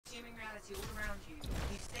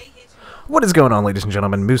What is going on, ladies and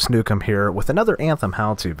gentlemen? MooseNukem here with another Anthem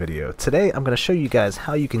How-to video. Today I'm going to show you guys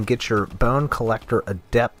how you can get your Bone Collector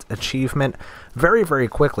Adept Achievement very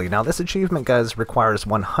quickly. Now this achievement, guys, requires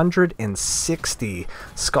 160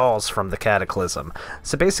 skulls from the Cataclysm.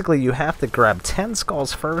 So basically you have to grab 10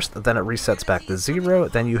 skulls first, then it resets back to 0,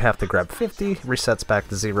 then you have to grab 50, resets back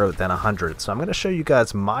to 0, then 100. So I'm going to show you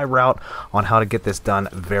guys my route on how to get this done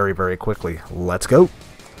very quickly. Let's go!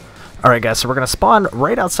 Alright guys, so we're going to spawn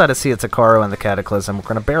right outside of Sea of Takaro in the Cataclysm. We're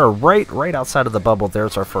going to bear right outside of the bubble.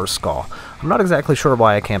 There's our first skull. I'm not exactly sure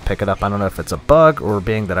why I can't pick it up. I don't know if it's a bug or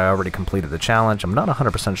being that I already completed the challenge. I'm not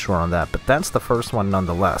 100% sure on that, but that's the first one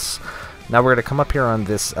nonetheless. Now we're going to come up here on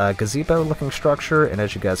this gazebo looking structure, and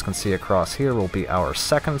as you guys can see across here will be our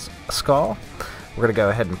second skull. We're going to go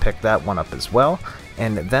ahead and pick that one up as well.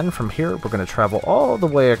 And then from here, we're going to travel all the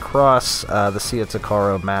way across the Sea of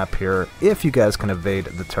Takaro map here, if you guys can evade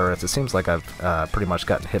the turrets. It seems like I've pretty much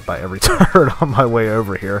gotten hit by every turret on my way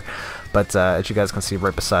over here. But as you guys can see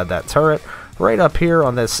right beside that turret, right up here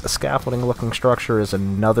on this scaffolding looking structure is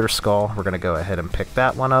another skull. We're going to go ahead and pick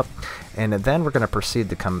that one up. And then we're going to proceed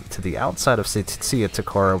to come to the outside of Sea of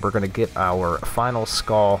Takaro. We're going to get our final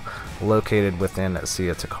skull located within Sea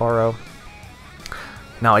of Takaro.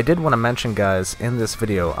 Now I did want to mention, guys, in this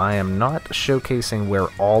video I am not showcasing where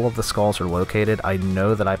all of the skulls are located. I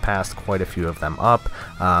know that I passed quite a few of them up,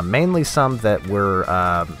 mainly some that were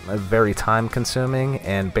very time consuming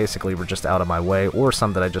and basically were just out of my way, or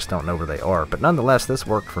some that I just don't know where they are. But nonetheless, this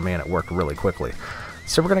worked for me and it worked really quickly.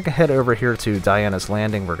 So we're going to head over here to Diana's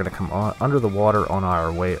Landing. We're going to come under the water on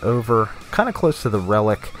our way over, kind of close to the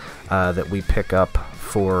relic that we pick up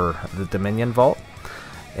for the Dominion Vault.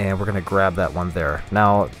 And we're going to grab that one there.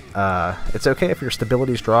 Now, it's okay if your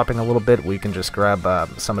stability is dropping a little bit. We can just grab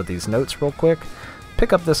some of these notes real quick.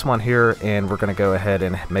 Pick up this one here, and we're going to go ahead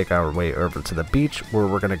and make our way over to the beach, where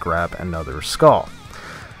we're going to grab another skull.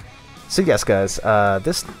 So yes, guys,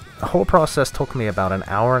 this whole process took me about an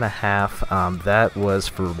hour and a half. That was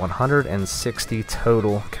for 160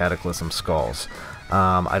 total Cataclysm skulls.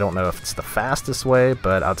 I don't know if it's the fastest way,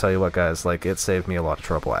 but I'll tell you what, guys, like, it saved me a lot of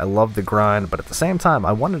trouble. I love the grind, but at the same time,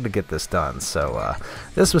 I wanted to get this done, so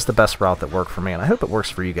this was the best route that worked for me, and I hope it works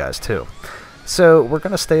for you guys too. So we're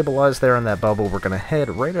going to stabilize there in that bubble. We're going to head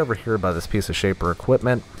right over here by this piece of Shaper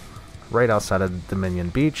equipment, right outside of the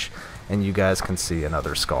Dominion Beach, and you guys can see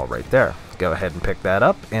another skull right there. Go ahead and pick that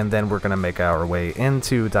up, and then we're going to make our way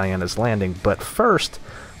into Diana's Landing, but first,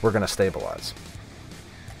 we're going to stabilize.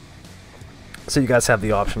 So you guys have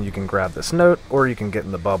the option, you can grab this note, or you can get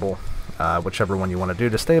in the bubble, whichever one you want to do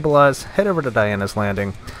to stabilize. Head over to Diana's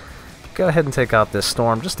Landing, go ahead and take out this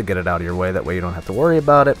storm just to get it out of your way, that way you don't have to worry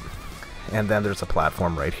about it. And then there's a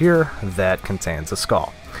platform right here that contains a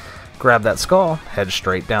skull. Grab that skull, head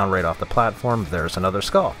straight down right off the platform, there's another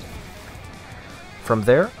skull. From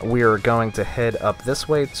there, we are going to head up this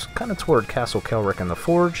way, it's kind of toward Castle Kelrick and the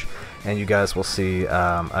Forge, and you guys will see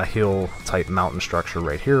a hill-type mountain structure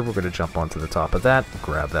right here. We're going to jump onto the top of that,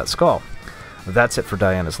 grab that skull. That's it for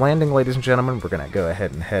Diana's Landing, ladies and gentlemen. We're going to go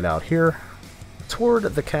ahead and head out here toward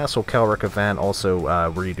the Castle Kelrick event,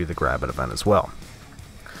 also where you do the Grab It event as well.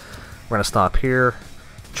 We're going to stop here,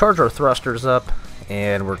 charge our thrusters up,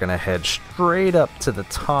 and we're going to head straight up to the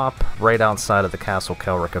top right outside of the Castle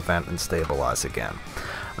Kelrick event and stabilize again.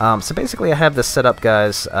 So basically I have this set up,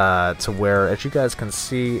 guys, to where, as you guys can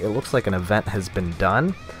see, it looks like an event has been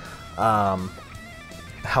done.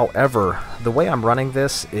 However, the way I'm running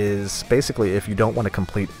this is basically if you don't want to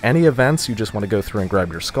complete any events, you just want to go through and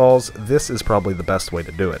grab your skulls, this is probably the best way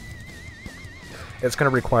to do it. It's going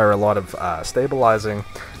to require a lot of stabilizing.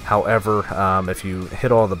 However, if you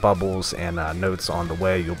hit all the bubbles and notes on the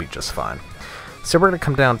way, you'll be just fine. So we're going to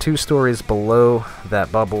come down 2 stories below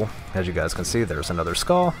that bubble. As you guys can see, there's another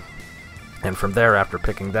skull. And from there, after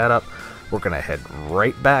picking that up, we're going to head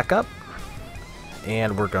right back up.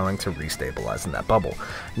 And we're going to restabilize in that bubble.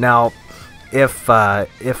 Now, if an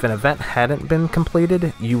event hadn't been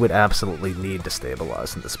completed, you would absolutely need to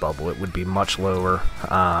stabilize in this bubble. It would be much lower.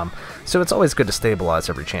 So it's always good to stabilize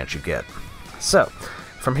every chance you get. So,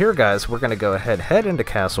 from here, guys, we're going to go ahead, head into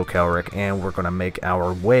Castle Kelrick, and we're going to make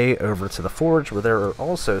our way over to the Forge, where there are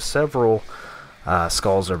also several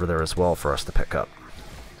skulls over there as well for us to pick up.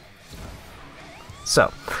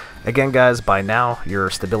 So, again, guys, by now,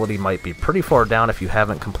 your stability might be pretty far down if you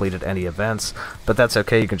haven't completed any events, but that's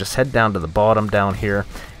okay. You can just head down to the bottom down here,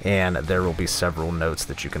 and there will be several notes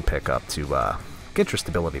that you can pick up to get your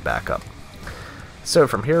stability back up. So,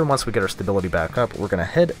 from here, once we get our stability back up, we're going to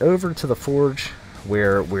head over to the Forge,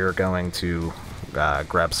 where we're going to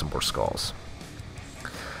grab some more skulls.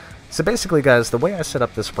 So basically, guys, the way I set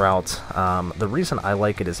up this route, the reason I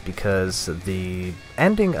like it is because the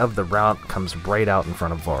ending of the route comes right out in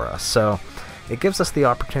front of Vara. So it gives us the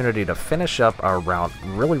opportunity to finish up our route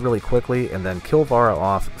really quickly and then kill Vara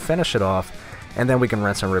off, finish it off, and then we can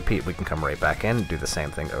rinse and repeat. We can come right back in and do the same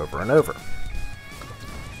thing over and over.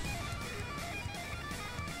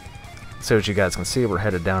 So as you guys can see, we're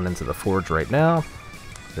headed down into the forge right now.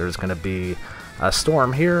 There's going to be a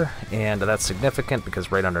storm here, and that's significant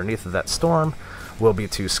because right underneath of that storm will be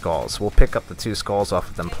 2 skulls. We'll pick up the 2 skulls off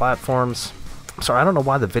of them platforms. Sorry, I don't know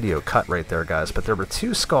why the video cut right there, guys, but there were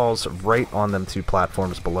 2 skulls right on them 2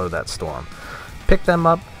 platforms below that storm. Pick them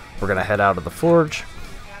up. We're going to head out of the forge,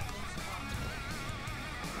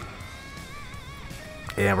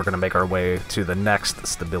 and we're going to make our way to the next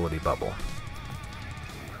stability bubble,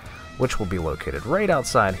 which will be located right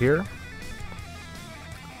outside here.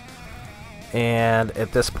 And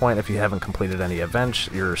at this point, if you haven't completed any events,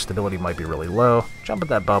 your stability might be really low. Jump at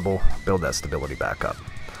that bubble, build that stability back up.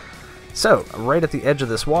 So, right at the edge of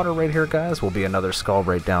this water right here, guys, will be another skull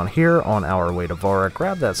right down here on our way to Vara.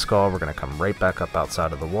 Grab that skull, we're going to come right back up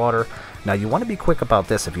outside of the water. Now, you want to be quick about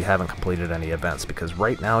this if you haven't completed any events, because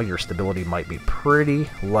right now your stability might be pretty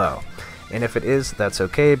low. And if it is, that's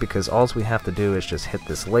okay, because all we have to do is just hit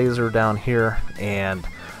this laser down here and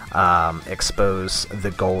expose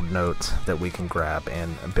the gold note that we can grab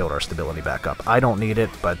and build our stability back up. I don't need it,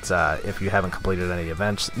 but if you haven't completed any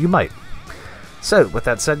events, you might. So with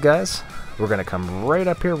that said, guys, we're going to come right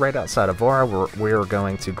up here, right outside of Vara. We're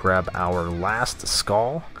going to grab our last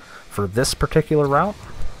skull for this particular route,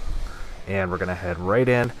 and we're going to head right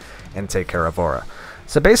in and take care of Vara.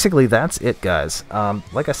 So basically that's it, guys.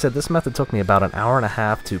 Like I said, this method took me about an hour and a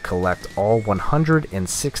half to collect all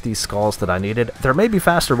 160 skulls that I needed. There may be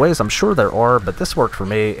faster ways, I'm sure there are, but this worked for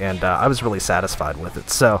me, and I was really satisfied with it.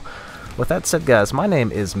 So with that said, guys, my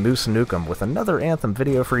name is MooseNukem with another Anthem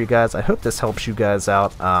video for you guys. I hope this helps you guys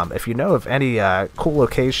out. If you know of any cool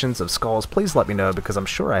locations of skulls, please let me know, because I'm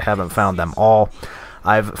sure I haven't found them all.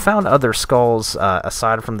 I've found other skulls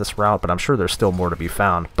aside from this route, but I'm sure there's still more to be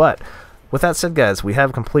found. But with that said, guys, we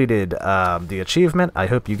have completed the achievement. I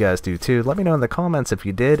hope you guys do too. Let me know in the comments if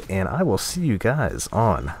you did, and I will see you guys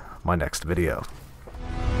on my next video.